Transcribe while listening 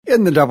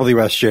In the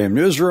WSJM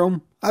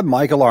newsroom, I'm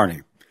Michael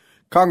Arney.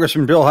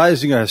 Congressman Bill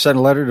Huizenga has sent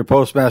a letter to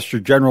Postmaster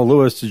General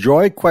Louis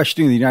DeJoy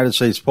questioning the United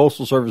States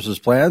Postal Service's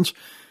plans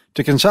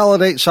to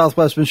consolidate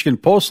Southwest Michigan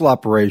postal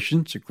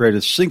operations to create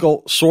a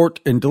single sort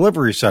and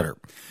delivery center.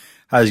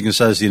 Huizenga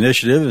says the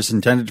initiative is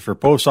intended for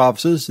post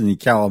offices in the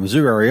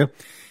Kalamazoo area.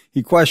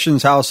 He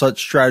questions how such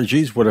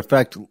strategies would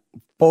affect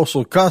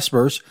postal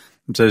customers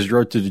and says he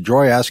wrote to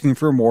DeJoy asking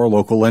for more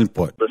local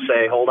input. To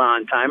say, hold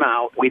on, time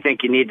out. We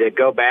think you need to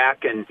go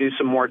back and do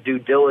some more due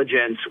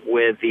diligence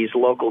with these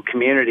local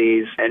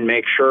communities and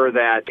make sure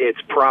that it's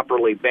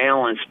properly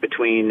balanced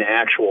between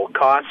actual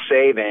cost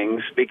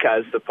savings,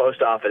 because the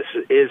post office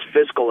is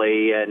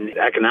fiscally and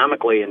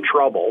economically in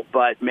trouble,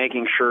 but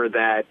making sure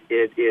that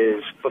it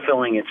is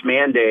fulfilling its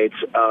mandates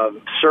of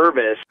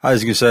service.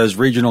 Huizenga says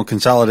regional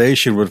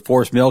consolidation would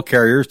force mail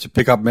carriers to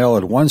pick up mail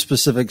at one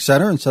specific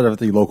center instead of at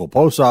the local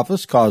post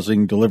office,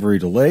 causing delivery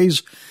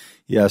delays.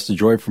 He asked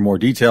DeJoy for more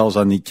details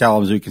on the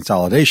Kalamazoo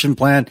consolidation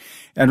plan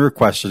and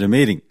requested a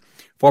meeting.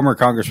 Former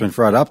Congressman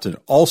Fred Upton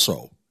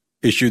also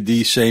issued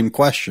these same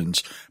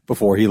questions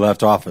before he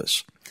left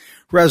office.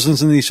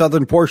 Residents in the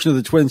southern portion of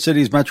the Twin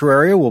Cities metro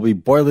area will be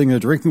boiling their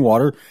drinking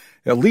water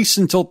at least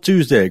until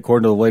Tuesday,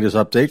 according to the latest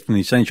update from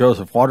the St.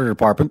 Joseph Water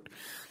Department.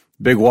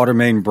 The big water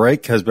main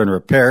break has been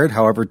repaired.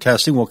 However,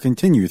 testing will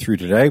continue through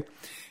today.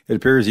 It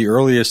appears the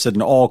earliest that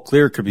an all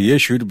clear could be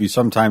issued will be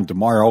sometime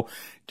tomorrow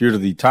due to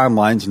the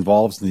timelines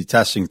involved in the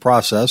testing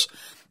process.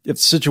 If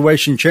the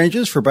situation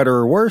changes for better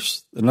or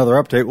worse, another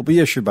update will be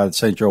issued by the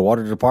St. Joe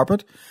Water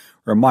Department.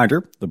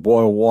 Reminder, the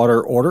boil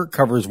water order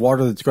covers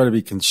water that's going to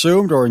be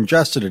consumed or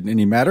ingested in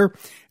any manner.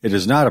 It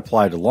does not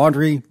apply to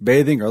laundry,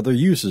 bathing, or other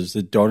uses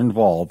that don't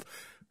involve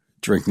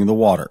drinking the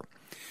water.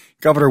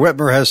 Governor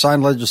Whitmer has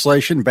signed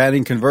legislation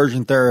banning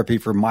conversion therapy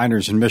for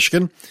minors in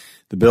Michigan.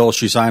 The bill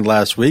she signed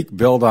last week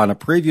built on a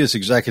previous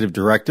executive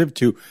directive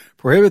to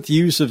prohibit the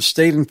use of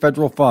state and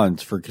federal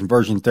funds for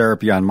conversion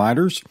therapy on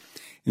minors.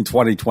 In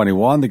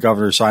 2021, the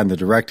governor signed the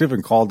directive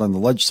and called on the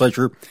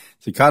legislature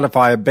to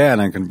codify a ban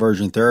on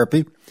conversion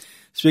therapy.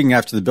 Speaking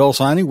after the bill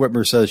signing,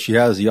 Whitmer says she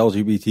has the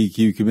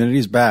LGBTQ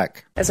community's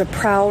back. As a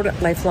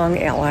proud, lifelong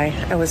ally,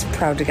 I was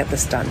proud to get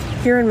this done.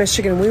 Here in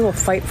Michigan, we will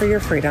fight for your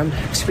freedom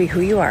to be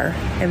who you are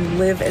and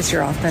live as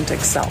your authentic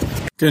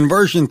self.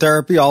 Conversion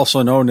therapy,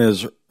 also known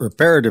as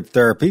reparative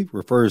therapy,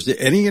 refers to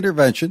any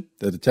intervention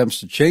that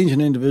attempts to change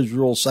an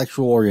individual's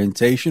sexual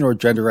orientation or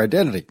gender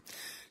identity.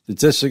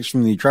 Statistics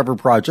from the Trevor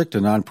Project, a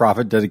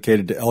nonprofit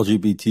dedicated to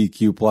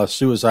LGBTQ plus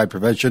suicide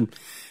prevention,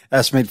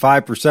 estimate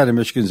 5% of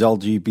Michigan's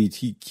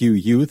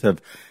LGBTQ youth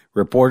have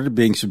reported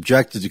being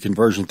subjected to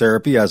conversion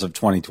therapy as of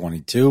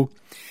 2022.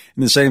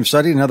 In the same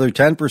study, another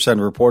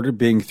 10% reported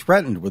being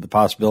threatened with the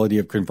possibility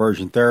of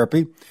conversion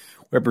therapy.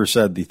 Whipper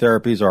said the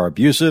therapies are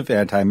abusive,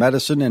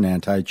 anti-medicine, and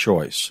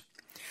anti-choice.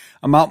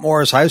 A Mount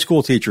Morris high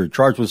school teacher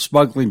charged with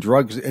smuggling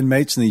drugs to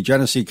inmates in the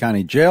Genesee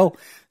County Jail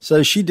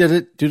says she did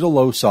it due to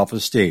low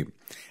self-esteem.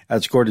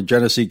 That's according to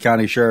Genesee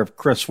County Sheriff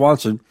Chris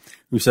Swanson,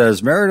 who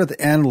says Meredith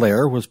Ann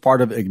Lair was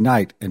part of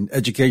Ignite, an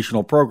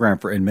educational program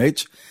for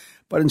inmates.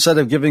 But instead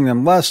of giving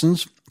them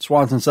lessons,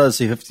 Swanson says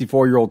the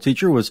 54-year-old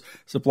teacher was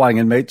supplying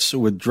inmates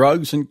with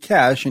drugs and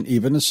cash and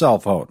even a cell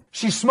phone.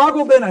 She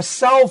smuggled in a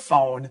cell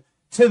phone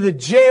to the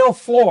jail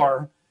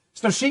floor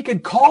so she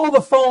could call the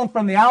phone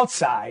from the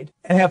outside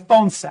and have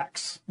phone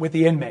sex with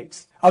the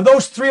inmates. Of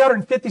those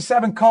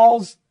 357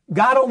 calls,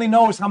 God only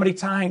knows how many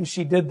times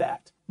she did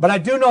that. But I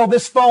do know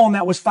this phone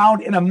that was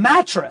found in a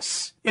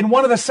mattress in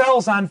one of the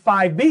cells on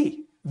 5B.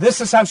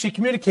 This is how she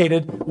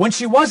communicated when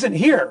she wasn't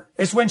here.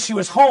 It's when she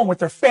was home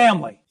with her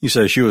family. He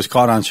says she was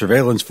caught on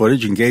surveillance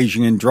footage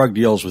engaging in drug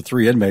deals with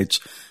 3 inmates.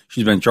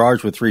 She's been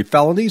charged with 3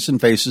 felonies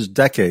and faces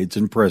decades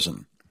in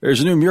prison.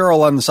 There's a new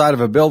mural on the side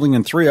of a building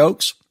in Three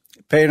Oaks.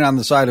 Painted on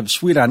the side of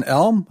Sweet on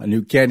Elm, a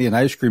new candy and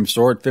ice cream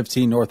store at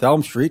 15 North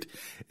Elm Street,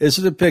 is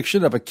a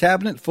depiction of a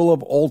cabinet full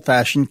of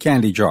old-fashioned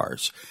candy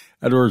jars.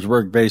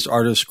 Edwardsburg-based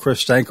artist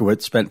Chris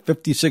Stankiewicz spent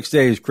 56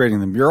 days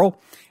creating the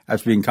mural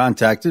after being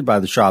contacted by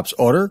the shop's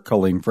owner,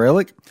 Colleen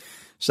Freilich.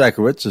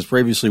 Stankiewicz has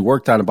previously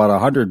worked on about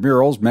 100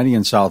 murals, many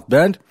in South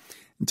Bend,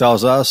 and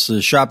tells us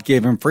the shop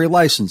gave him free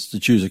license to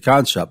choose a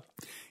concept.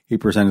 He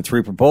presented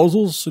 3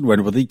 proposals and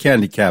went with the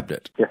candy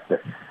cabinet. Just a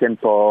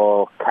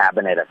simple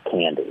cabinet of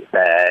candy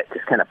that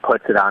just kind of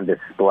puts it on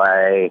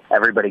display.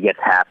 Everybody gets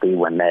happy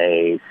when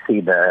they see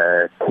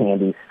the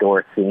candy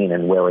store scene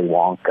in Willy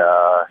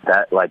Wonka,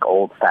 that like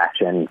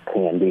old-fashioned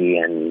candy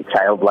and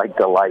childlike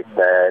delight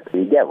that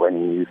you get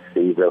when you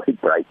see really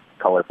bright,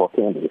 colorful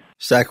candies.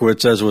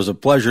 Stankiewicz says it was a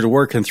pleasure to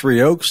work in Three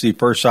Oaks, the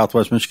first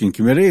Southwest Michigan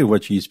community in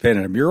which he's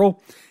painted a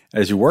mural.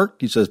 As he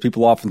worked, he says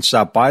people often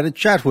stop by to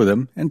chat with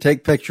him and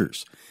take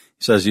pictures.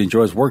 He says he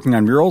enjoys working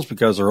on murals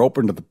because they're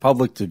open to the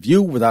public to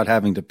view without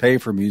having to pay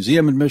for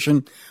museum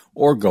admission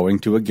or going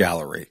to a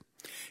gallery.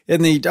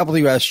 In the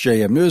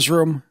WSJM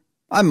newsroom,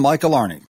 I'm Michael Arney.